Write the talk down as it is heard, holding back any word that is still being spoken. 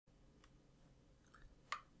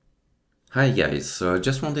Hi guys, so I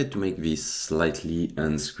just wanted to make this slightly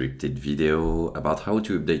unscripted video about how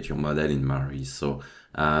to update your model in Mari.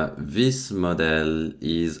 This model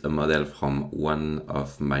is a model from one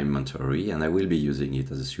of my mentoree, and I will be using it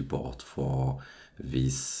as a support for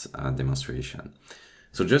this demonstration.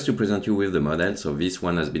 So just to present you with the model, so this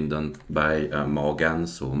one has been done by Morgane.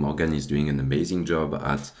 So Morgane is doing an amazing job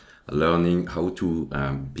at learning how to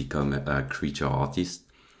become a creature artist.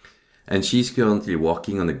 And she's currently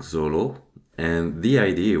working on Xolo, and the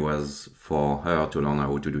idea was for her to learn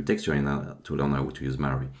how to do texture and to learn how to use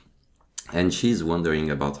Mari. And she's wondering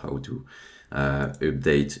about how to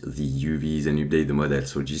update the UVs and update the model.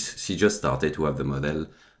 So she just started to have the model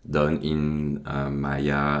done in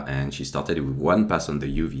Maya, and she started with one pass on the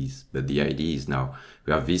UVs. But the idea is now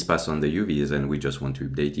we have this pass on the UVs, and we just want to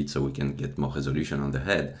update it so we can get more resolution on the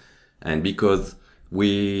head. And because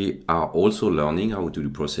we are also learning how to do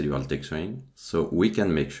procedural texturing, so we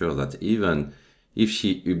can make sure that even if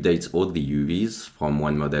she updates all the UVs from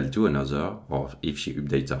one model to another, or if she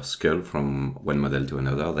updates her skull from one model to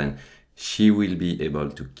another, then she will be able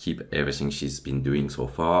to keep everything she's been doing so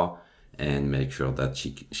far and make sure that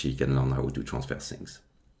she can learn how to transfer things.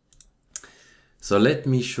 So let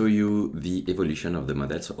me show you the evolution of the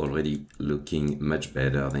models, already looking much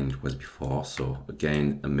better than it was before. So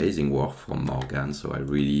again, amazing work from Morgane. So I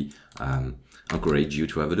really encourage you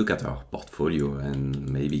to have a look at her portfolio and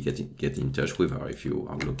maybe get in touch with her if you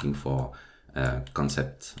are looking for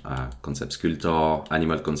concept sculptor,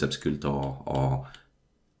 animal concept sculptor, or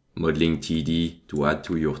modeling TD to add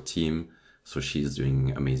to your team. So she's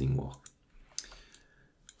doing amazing work.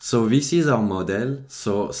 So this is our model.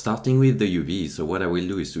 So starting with the UVs, so what I will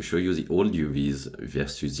do is to show you the old UVs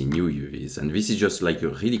versus the new UVs. And this is just like a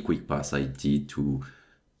really quick pass I did to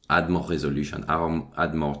add more resolution,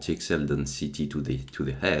 add more pixel density to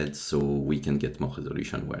the head so we can get more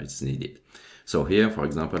resolution where it's needed. So here, for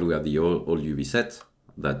example, we have the old UV set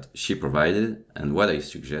that she provided. And what I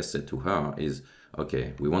suggested to her is,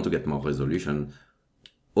 okay, we want to get more resolution.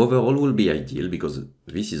 Overall will be ideal because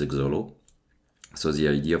this is Xolo. So the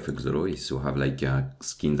idea of Xolo is to have like a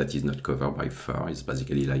skin that is not covered by fur. It's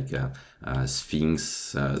basically like a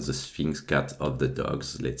sphinx, the sphinx cat of the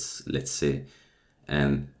dogs, let's say.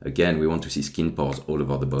 And again, we want to see skin pores all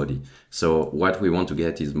over the body. So what we want to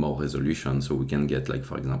get is more resolution. So we can get, like,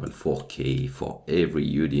 for example, 4K for every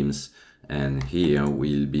UDIMS. And here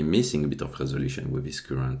we'll be missing a bit of resolution with this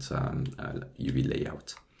current UV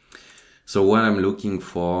layout. So what I'm looking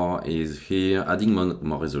for is here adding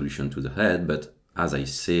more resolution to the head, but as I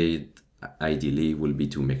said, ideally will be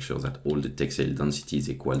to make sure that all the textile density is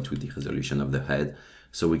equal to the resolution of the head.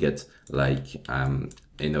 So we get like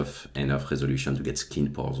enough resolution to get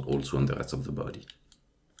skin pores also on the rest of the body.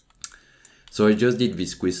 So I just did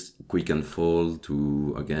this quick unfold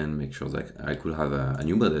to, again, make sure that I could have a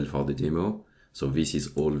new model for the demo. So this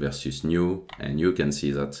is old versus new, and you can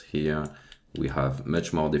see that here we have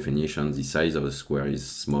much more definition. The size of the square is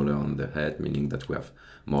smaller on the head, meaning that we have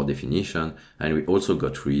more definition. And we also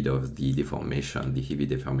got rid of the deformation, the heavy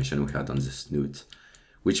deformation we had on the snoot,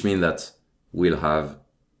 which means that we'll have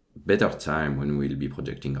better time when we'll be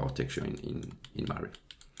projecting our texture in Mari.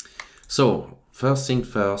 So first thing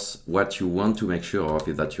first, what you want to make sure of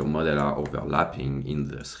is that your model are overlapping in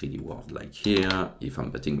the 3D world. Like here, if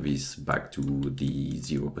I'm putting this back to the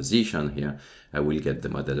 0 position here, I will get the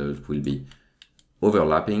model will be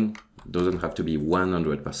overlapping. Doesn't have to be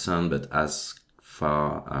 100%, but as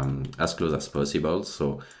as close as possible.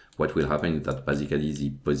 So what will happen is that basically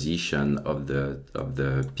the position of the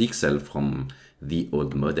pixel from the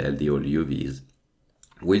old model, the old UVs,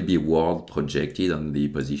 will be word projected on the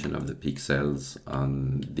position of the pixels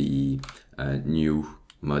on the new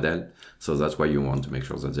model. So that's why you want to make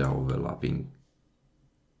sure that they are overlapping.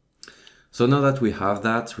 So now that we have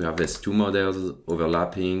these two models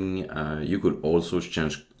overlapping, you could also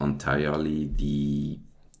change entirely the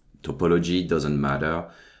topology. Doesn't matter.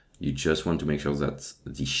 You just want to make sure that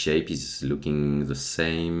the shape is looking the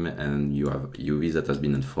same and you have UV that has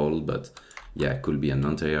been unfolded, but yeah, it could be an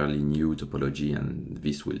entirely new topology and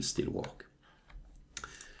this will still work.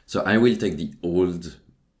 So I will take the old,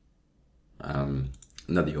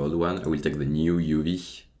 not the old one, I will take the new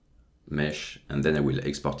UV mesh and then I will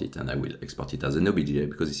export it, and I will export it as an OBJ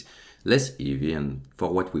because it's less heavy and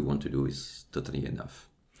for what we want to do is totally enough.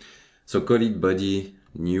 So call it body,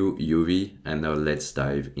 new UV, and now let's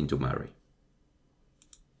dive into Mari.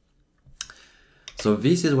 So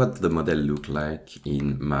this is what the model looked like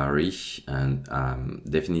in Mari, and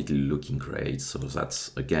definitely looking great. So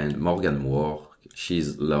that's, again, Morgane work.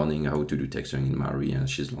 She's learning how to do texturing in Mari, and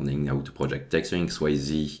she's learning how to project texturing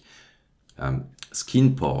XYZ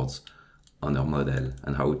skin pores on our model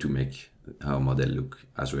and how to make our model look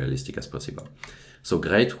as realistic as possible. So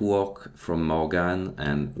great work from Morgane,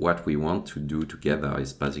 and what we want to do together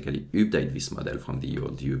is basically update this model from the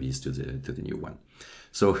old UVs to the new one.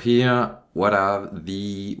 So here, what are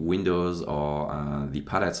the windows or the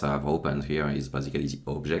palettes I have opened here is basically the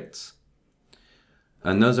objects.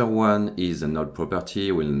 Another one is a node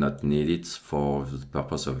property. We'll not need it for the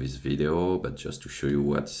purpose of this video, but just to show you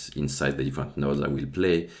what's inside the different nodes I will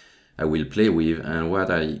play with, and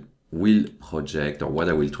what I will project or what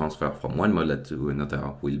I will transfer from one model to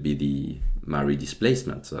another will be the Mari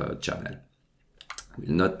displacement channel. I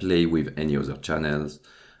will not play with any other channels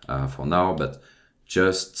for now, but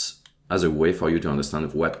just as a way for you to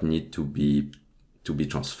understand what needs to be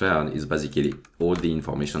transferred is basically all the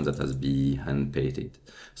information that has been hand-painted.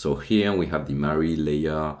 So here we have the Mari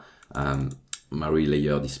layer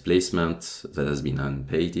displacement that has been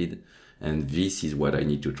hand-painted, and this is what I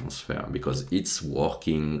need to transfer because it's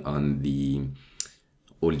working on the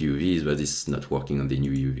old UVs, but it's not working on the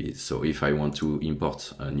new UVs. So if I want to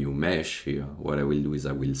import a new mesh here, what I will do is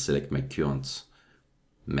I will select my current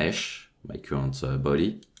mesh, my current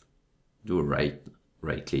body, do a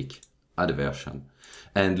right click, add a version,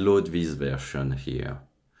 and load this version here.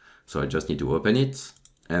 So I just need to open it,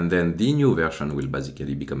 and then the new version will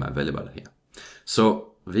basically become available here. So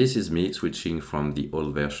this is me switching from the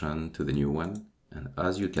old version to the new one, and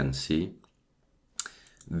as you can see,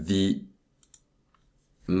 the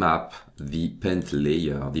map, the paint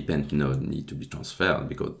layer, the paint node need to be transferred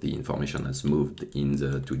because the information has moved in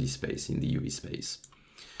the 2D space, in the UV space.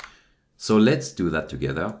 So let's do that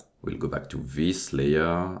together. We'll go back to this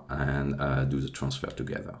layer and do the transfer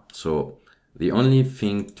together. So the only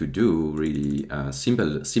thing to do, really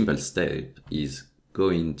simple step, is go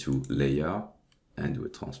into layer and do a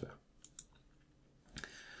transfer.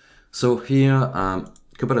 So here, a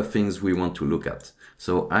couple of things we want to look at.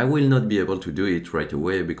 So I will not be able to do it right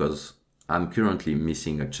away because I'm currently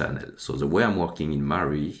missing a channel. So the way I'm working in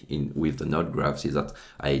Mari with the node graphs is that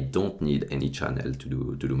I don't need any channel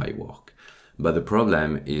to do my work. But the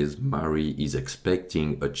problem is Mari is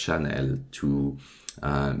expecting a channel to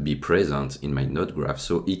be present in my node graph,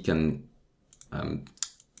 so it can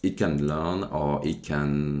learn or it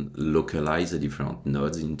can localize the different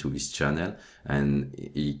nodes into this channel, and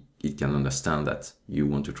it can understand that you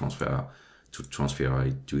want to transfer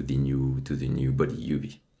it to the new body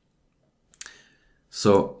UV.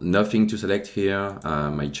 So nothing to select here.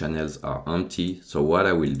 My channels are empty. So what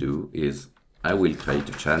I will do is I will create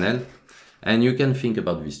a channel. And you can think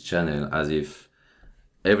about this channel as if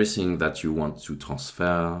everything that you want to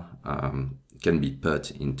transfer can be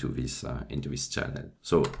put into this channel.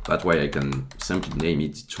 So that's why I can simply name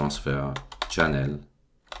it transfer channel.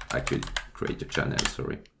 Actually, create a channel,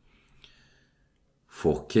 sorry.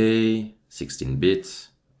 4K, 16-bit,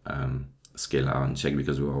 scalar uncheck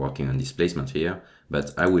because we are working on displacement here,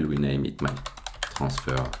 but I will rename it my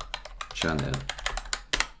transfer channel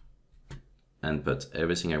and put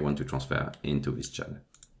everything I want to transfer into this channel.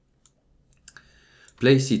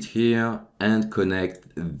 Place it here and connect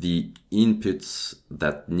the inputs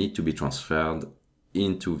that need to be transferred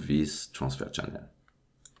into this transfer channel.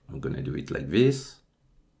 I'm gonna do it like this.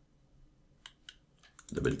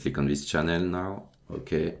 Double click on this channel now.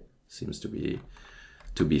 Okay, seems to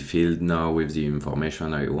be filled now with the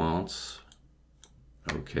information I want.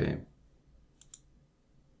 Okay.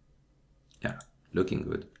 Yeah, looking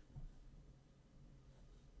good.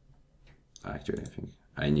 Actually, I think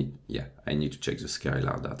I need to check the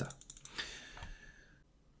scalar data.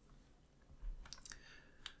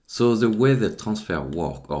 So the way the transfer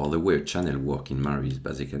work, or the way a channel work in Mari is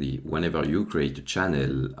basically whenever you create a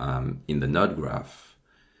channel in the node graph,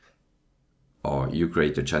 or you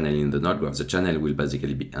create a channel in the node graph, the channel will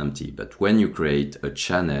basically be empty. But when you create a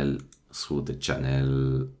channel through the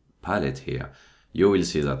channel palette here, you will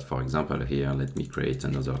see that, for example, here, let me create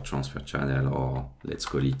another transfer channel, or let's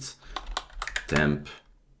call it temp.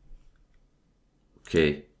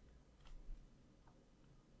 Okay.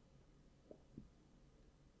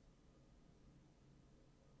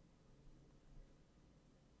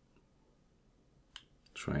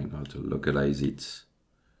 Trying how to localize it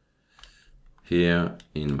here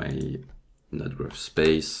in my node graph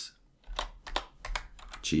space.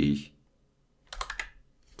 G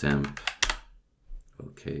temp.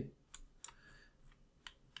 Okay.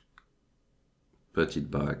 Put it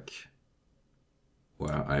back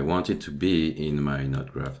where I want it to be in my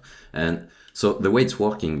node graph. And so the way it's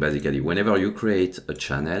working, basically, whenever you create a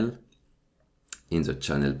channel in the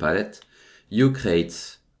channel palette, you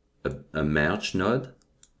create a merge node,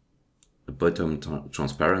 a bottom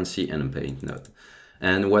transparency, and a paint node.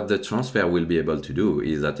 And what the transfer will be able to do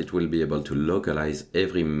is that it will be able to localize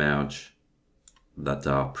every merge that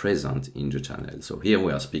are present in the channel. So here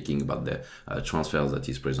we are speaking about the transfer that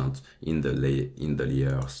is present in the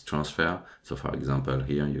layers transfer. So for example,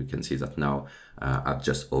 here you can see that now I've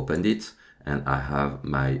just opened it and I have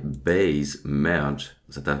my base merge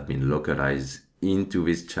that have been localized into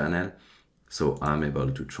this channel. So I'm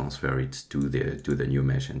able to transfer it to the new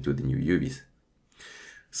mesh and to the new UVs.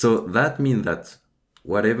 So that means that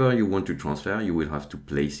whatever you want to transfer, you will have to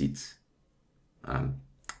place it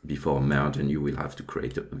before merge, and you will have to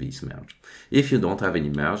create this merge. If you don't have any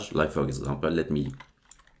merge, like for example, let me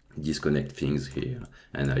disconnect things here,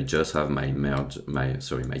 and I just have my merge, my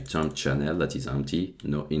temp channel that is empty,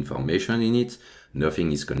 no information in it,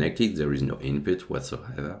 nothing is connected, there is no input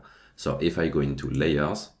whatsoever. So if I go into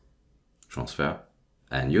layers, transfer,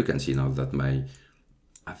 and you can see now that my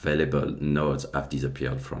available nodes have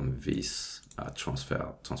disappeared from this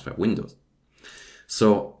transfer windows.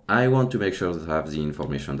 So I want to make sure that I have the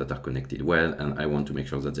information that are connected well, and I want to make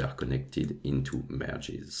sure that they are connected into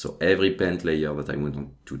merges. So every paint layer that I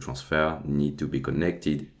want to transfer need to be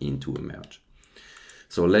connected into a merge.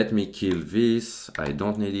 So let me kill this. I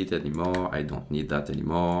don't need it anymore. I don't need that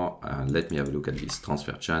anymore. Let me have a look at this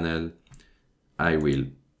transfer channel. I will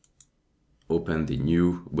open the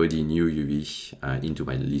new body, new UV into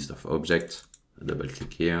my list of objects. Double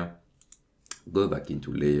click here, go back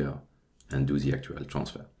into layer, and do the actual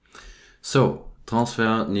transfer. So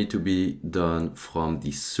transfer need to be done from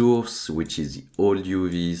the source, which is the old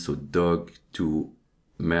UV. So dog to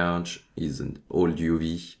merge is an old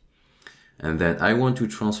UV. And then I want to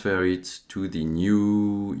transfer it to the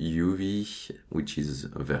new UV, which is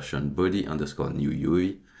version body underscore new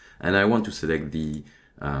UV. And I want to select the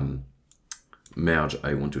merge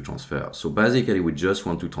I want to transfer. So basically we just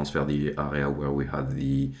want to transfer the area where we have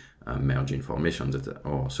the merge information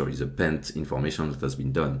the paint information that has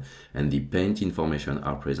been done, and the paint information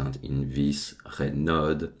are present in this red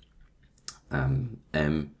node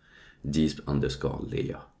m disp underscore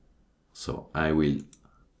layer. So I will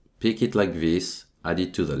pick it like this, add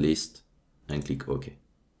it to the list, and click OK.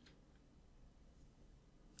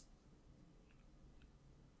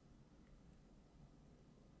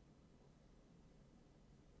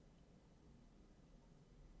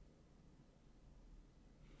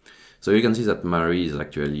 So you can see that Mari is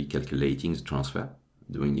actually calculating the transfer,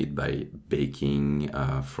 doing it by baking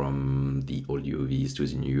from the old UVs to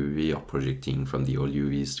the new UV, or projecting from the old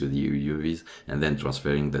UVs to the new UVs, and then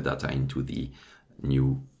transferring the data into the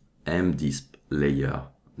new mdisp layer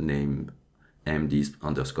named mdisp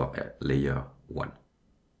underscore layer 1.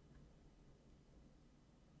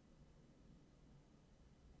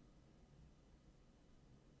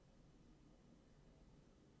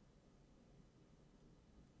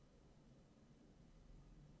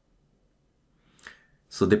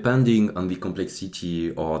 So depending on the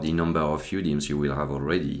complexity or the number of UDIMs you will have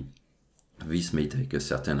already, this may take a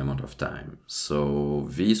certain amount of time. So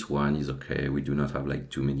this one is okay. We do not have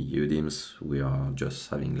like too many UDIMs. We are just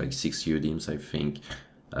having like 6 UDIMs, I think,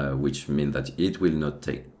 which means that it will not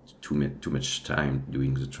take too much time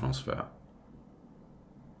doing the transfer.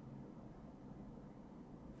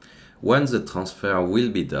 Once the transfer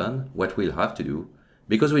will be done, what we'll have to do,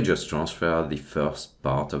 because we just transfer the first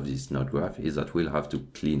part of this node graph, is that we'll have to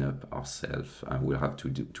clean up ourselves and we'll have to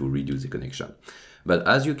redo the connection. But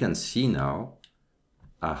as you can see now,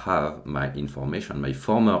 I have my information, my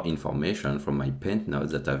former information from my paint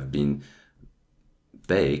nodes that have been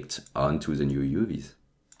baked onto the new UVs.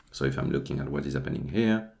 So if I'm looking at what is happening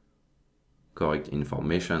here, correct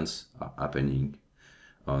informations are happening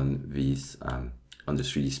on this on the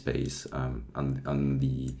 3D space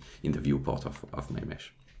in the viewport of my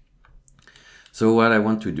mesh. So what I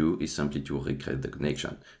want to do is simply to recreate the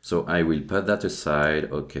connection. So I will put that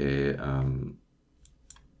aside, okay,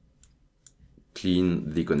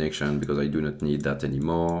 clean the connection because I do not need that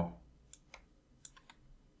anymore.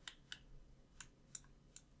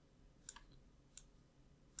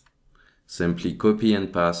 Simply copy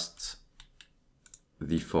and paste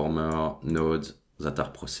the former nodes that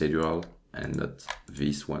are procedural and not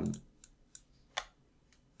this one.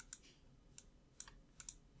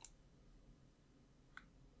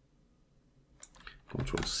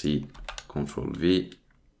 Control C, Control V.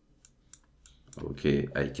 Okay,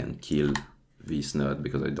 I can kill this node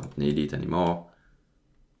because I don't need it anymore.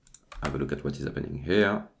 Have a look at what is happening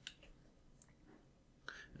here.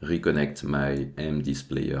 Reconnect my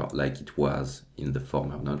mdisp layer like it was in the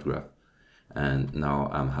former node graph. and now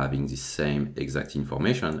I'm having the same exact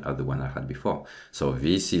information as the one I had before. So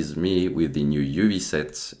this is me with the new UV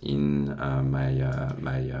set in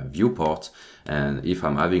my viewport, and if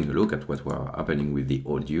I'm having a look at what were happening with the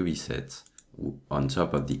old UV set on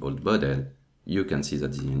top of the old model, you can see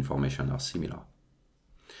that the information are similar.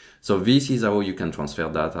 So this is how you can transfer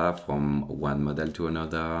data from one model to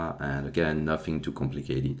another, and again, nothing too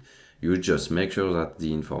complicated. You just make sure that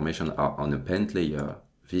the information are on a paint layer.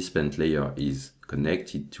 This paint layer is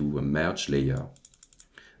connected to a merge layer.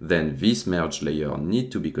 Then this merge layer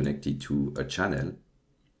needs to be connected to a channel.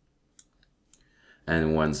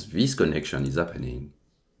 And once this connection is happening,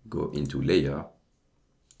 go into layer,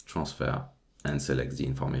 transfer, and select the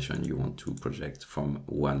information you want to project from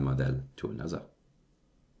one model to another.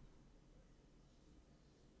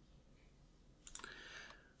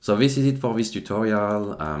 So this is it for this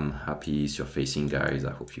tutorial. I'm happy surfacing, guys.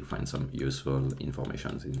 I hope you find some useful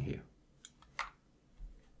information in here.